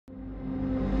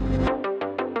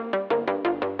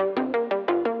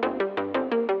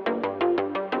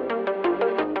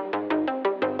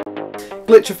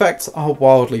Glitch effects are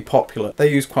wildly popular. They're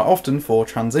used quite often for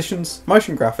transitions,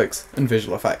 motion graphics, and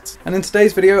visual effects. And in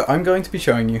today's video, I'm going to be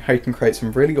showing you how you can create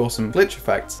some really awesome glitch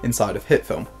effects inside of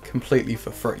HitFilm, completely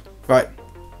for free. Right,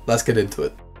 let's get into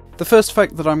it. The first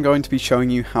effect that I'm going to be showing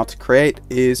you how to create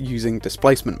is using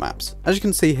displacement maps. As you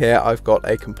can see here, I've got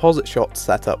a composite shot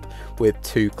set up with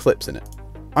 2 clips in it.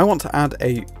 I want to add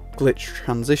a glitch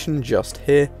transition just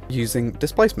here using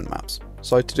displacement maps.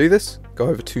 So to do this, go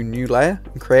over to New Layer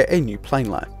and create a new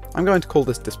plane layer. I'm going to call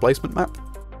this Displacement Map,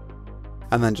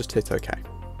 and then just hit OK.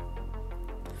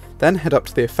 Then head up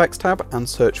to the Effects tab and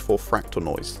search for Fractal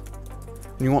Noise.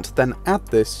 And you want to then add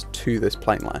this to this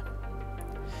plane layer.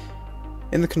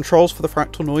 In the controls for the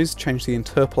fractal noise, change the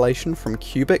interpolation from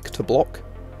cubic to block.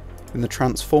 In the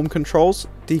transform controls,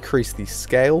 decrease the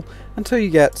scale until you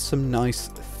get some nice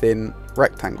thin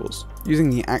rectangles.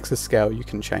 Using the axis scale, you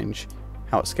can change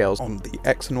how it scales on the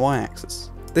X and Y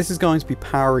axis. This is going to be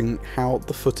powering how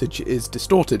the footage is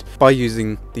distorted by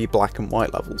using the black and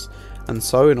white levels. And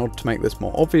so in order to make this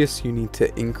more obvious, you need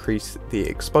to increase the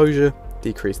exposure,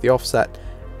 decrease the offset,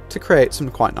 to create some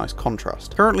quite nice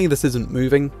contrast. Currently this isn't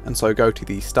moving, and so go to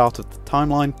the start of the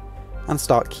timeline and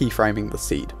start keyframing the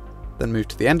seed. Then move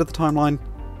to the end of the timeline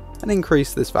and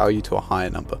increase this value to a higher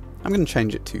number. I'm going to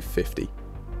change it to 50.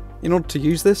 In order to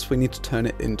use this, we need to turn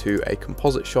it into a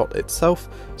composite shot itself,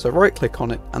 so right click on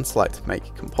it and select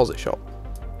Make Composite Shot.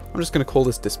 I'm just going to call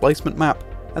this Displacement Map,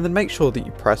 and then make sure that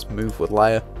you press Move with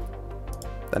Layer,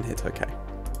 then hit OK.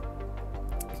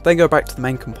 Then go back to the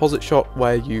main composite shot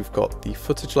where you've got the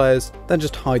footage layers, then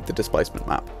just hide the displacement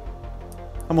map.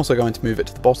 I'm also going to move it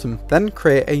to the bottom, then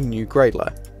create a new grade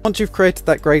layer. Once you've created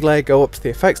that grade layer, go up to the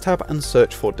Effects tab and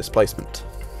search for Displacement.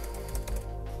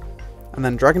 And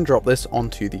then drag and drop this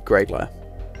onto the grade layer.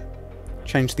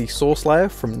 Change the source layer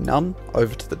from None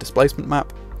over to the displacement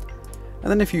map,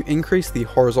 and then if you increase the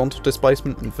horizontal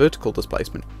displacement and vertical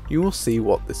displacement, you will see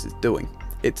what this is doing.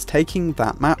 It's taking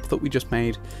that map that we just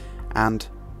made and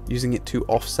using it to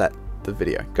offset the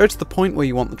video. Go to the point where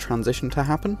you want the transition to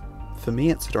happen. For me,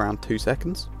 it's at around 2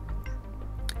 seconds.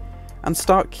 And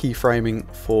start keyframing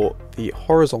for the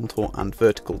horizontal and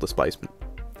vertical displacement.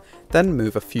 Then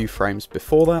move a few frames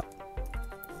before that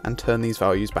and turn these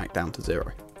values back down to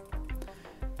 0.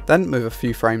 Then move a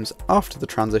few frames after the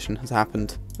transition has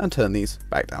happened and turn these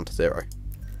back down to 0.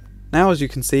 Now, as you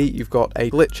can see, you've got a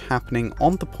glitch happening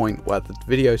on the point where the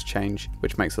videos change,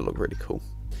 which makes it look really cool.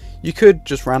 You could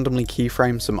just randomly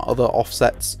keyframe some other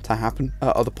offsets to happen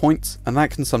at other points, and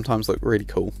that can sometimes look really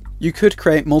cool. You could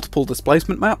create multiple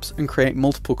displacement maps and create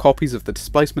multiple copies of the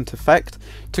displacement effect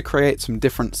to create some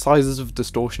different sizes of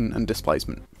distortion and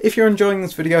displacement. If you're enjoying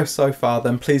this video so far,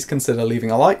 then please consider leaving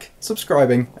a like,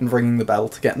 subscribing, and ringing the bell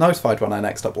to get notified when I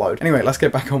next upload. Anyway, let's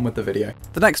get back on with the video.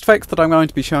 The next effect that I'm going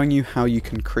to be showing you how you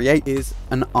can create is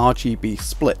an RGB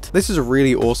split. This is a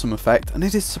really awesome effect, and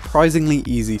it is surprisingly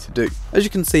easy to do. As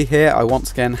you can see here, I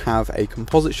once again have a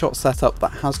composite shot set up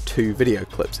that has 2 video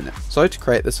clips in it. So to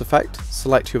create this effect,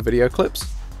 select your video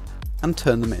clips and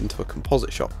turn them into a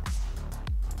composite shot.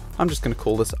 I'm just going to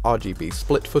call this RGB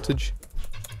Split footage.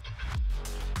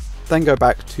 Then go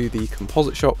back to the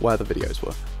composite shot where the videos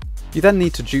were. You then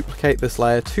need to duplicate this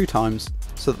layer 2 times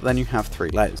so that then you have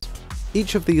 3 layers.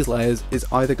 Each of these layers is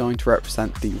either going to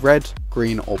represent the red,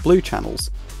 green or blue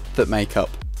channels that make up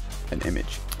an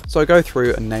image. So go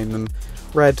through and name them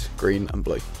red, green and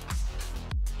blue.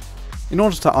 In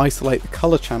order to isolate the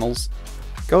colour channels,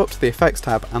 go up to the Effects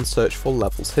tab and search for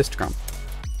Levels Histogram.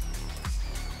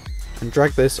 And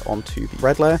drag this onto the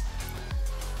red layer,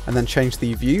 and then change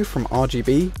the view from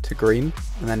RGB to green,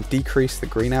 and then decrease the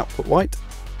green output white,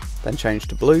 then change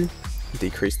to blue, and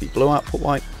decrease the blue output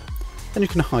white, then you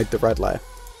can hide the red layer.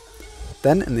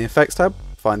 Then in the Effects tab,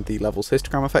 find the Levels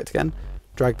Histogram effect again,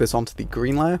 drag this onto the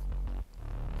green layer,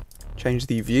 change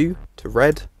the view to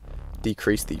red,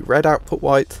 decrease the red output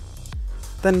white,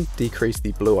 then decrease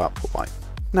the blue output white.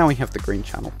 Now we have the green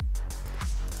channel.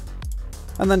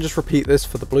 And then just repeat this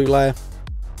for the blue layer.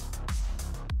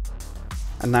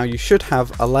 And now you should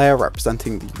have a layer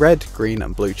representing the red, green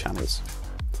and blue channels.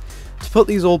 To put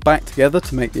these all back together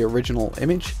to make the original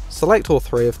image, select all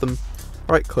 3 of them,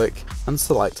 right click and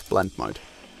select blend mode.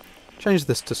 Change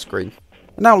this to screen.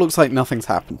 And now it looks like nothing's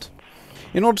happened.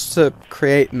 In order to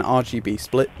create an RGB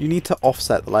split, you need to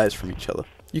offset the layers from each other.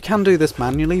 You can do this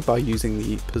manually by using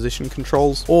the position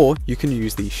controls, or you can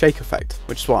use the shake effect,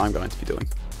 which is what I'm going to be doing.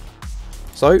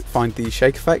 So find the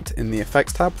shake effect in the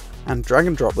Effects tab and drag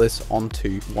and drop this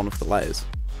onto one of the layers.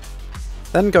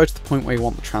 Then go to the point where you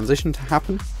want the transition to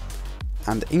happen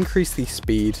and increase the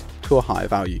speed to to a higher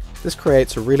value. This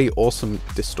creates a really awesome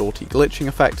distorty glitching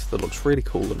effect that looks really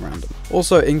cool and random.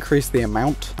 Also increase the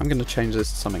amount. I'm going to change this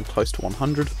to something close to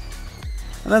 100.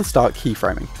 And then start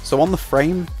keyframing. So on the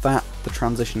frame that the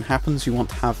transition happens, you want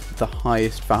to have the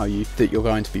highest value that you're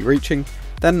going to be reaching.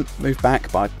 Then move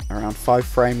back by around 5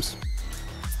 frames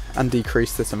and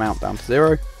decrease this amount down to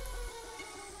 0.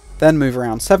 Then move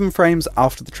around 7 frames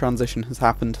after the transition has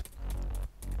happened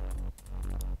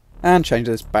and change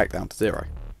this back down to 0.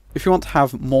 If you want to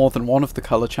have more than one of the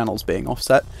colour channels being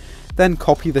offset, then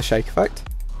copy the shake effect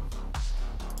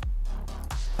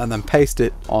and then paste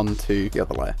it onto the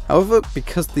other layer. However,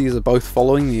 because these are both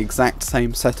following the exact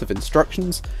same set of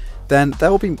instructions, then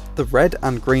the red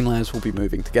and green layers will be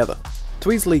moving together.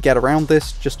 To easily get around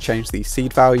this, just change the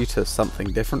seed value to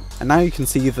something different, and now you can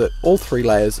see that all 3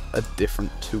 layers are different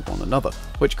to one another,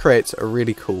 which creates a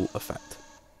really cool effect.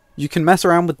 You can mess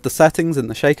around with the settings in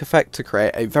the shake effect to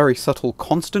create a very subtle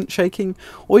constant shaking,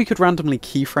 or you could randomly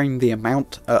keyframe the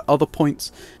amount at other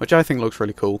points, which I think looks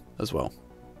really cool as well.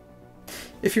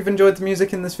 If you've enjoyed the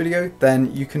music in this video,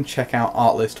 then you can check out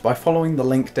Artlist by following the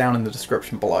link down in the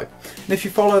description below. And if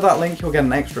you follow that link, you'll get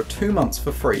an extra 2 months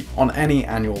for free on any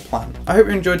annual plan. I hope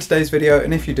you enjoyed today's video,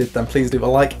 and if you did, then please leave a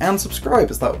like and subscribe,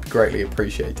 as that would be greatly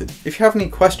appreciated. If you have any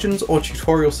questions or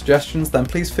tutorial suggestions, then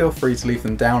please feel free to leave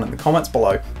them down in the comments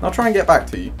below, and I'll try and get back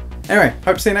to you. Anyway,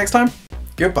 hope to see you next time.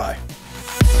 Goodbye.